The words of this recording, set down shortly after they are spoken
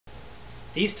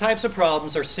These types of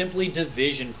problems are simply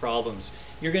division problems.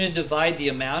 You're going to divide the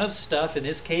amount of stuff, in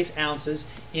this case ounces,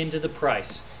 into the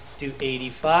price. Do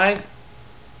 85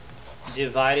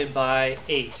 divided by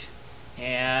 8.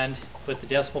 And put the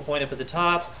decimal point up at the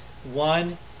top,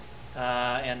 1,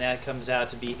 and that comes out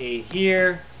to be 8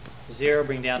 here. 0,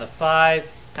 bring down the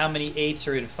 5. How many 8s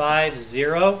are in 5?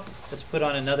 0. Let's put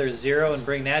on another 0 and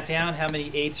bring that down. How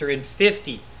many 8s are in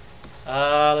 50?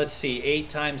 Let's see, 8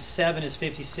 times 7 is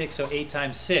 56, so 8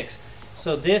 times 6.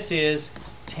 So this is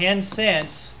 10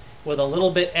 cents with a little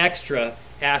bit extra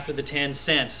after the 10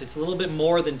 cents. It's a little bit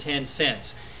more than 10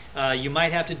 cents. You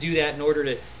might have to do that in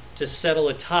order to settle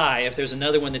a tie if there's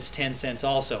another one that's 10 cents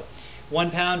also.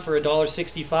 1 pound for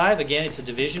 $1.65. Again, it's a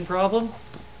division problem.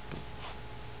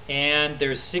 And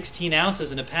there's 16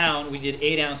 ounces in a pound. We did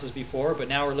 8 ounces before, but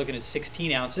now we're looking at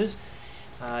 16 ounces.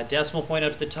 Decimal point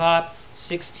up at the top.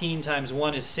 16 times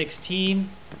 1 is 16.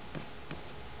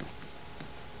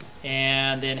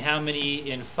 And then how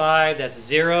many in 5? That's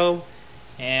 0.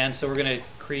 And so we're going to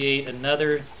create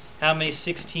another. How many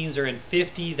 16s are in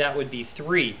 50? That would be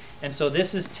 3. And so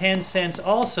this is 10 cents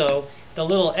also. The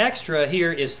little extra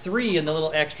here is 3, and the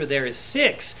little extra there is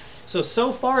 6.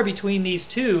 So far between these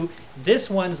two, this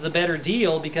one's the better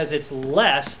deal because it's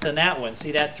less than that one.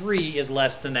 See, that 3 is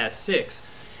less than that 6.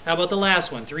 How about the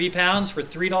last one? 3 pounds for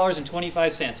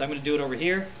 $3.25. I'm going to do it over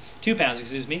here. 2 pounds,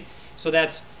 excuse me. So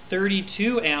that's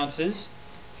 32 ounces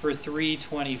for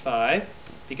 $3.25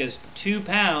 because 2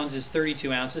 pounds is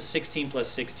 32 ounces, 16 plus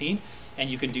 16. And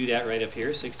you can do that right up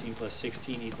here. 16 plus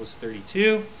 16 equals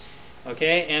 32.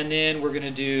 Okay, and then we're going to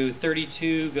do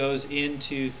 32 goes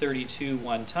into 32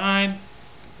 one time.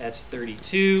 That's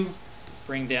 32.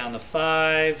 Bring down the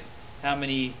 5. How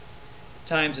many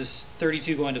times is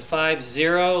 32 going to 5?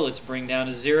 0. Let's bring down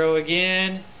to 0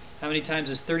 again. How many times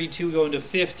is 32 going to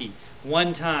 50?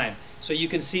 1 time. So you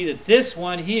can see that this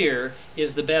one here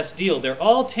is the best deal. They're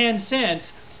all 10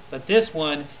 cents, but this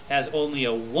one has only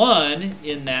a 1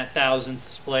 in that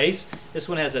thousandths place. This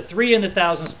one has a 3 in the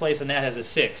thousandths place, and that has a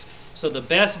 6. So the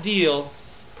best deal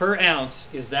per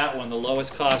ounce is that one, the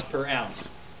lowest cost per ounce.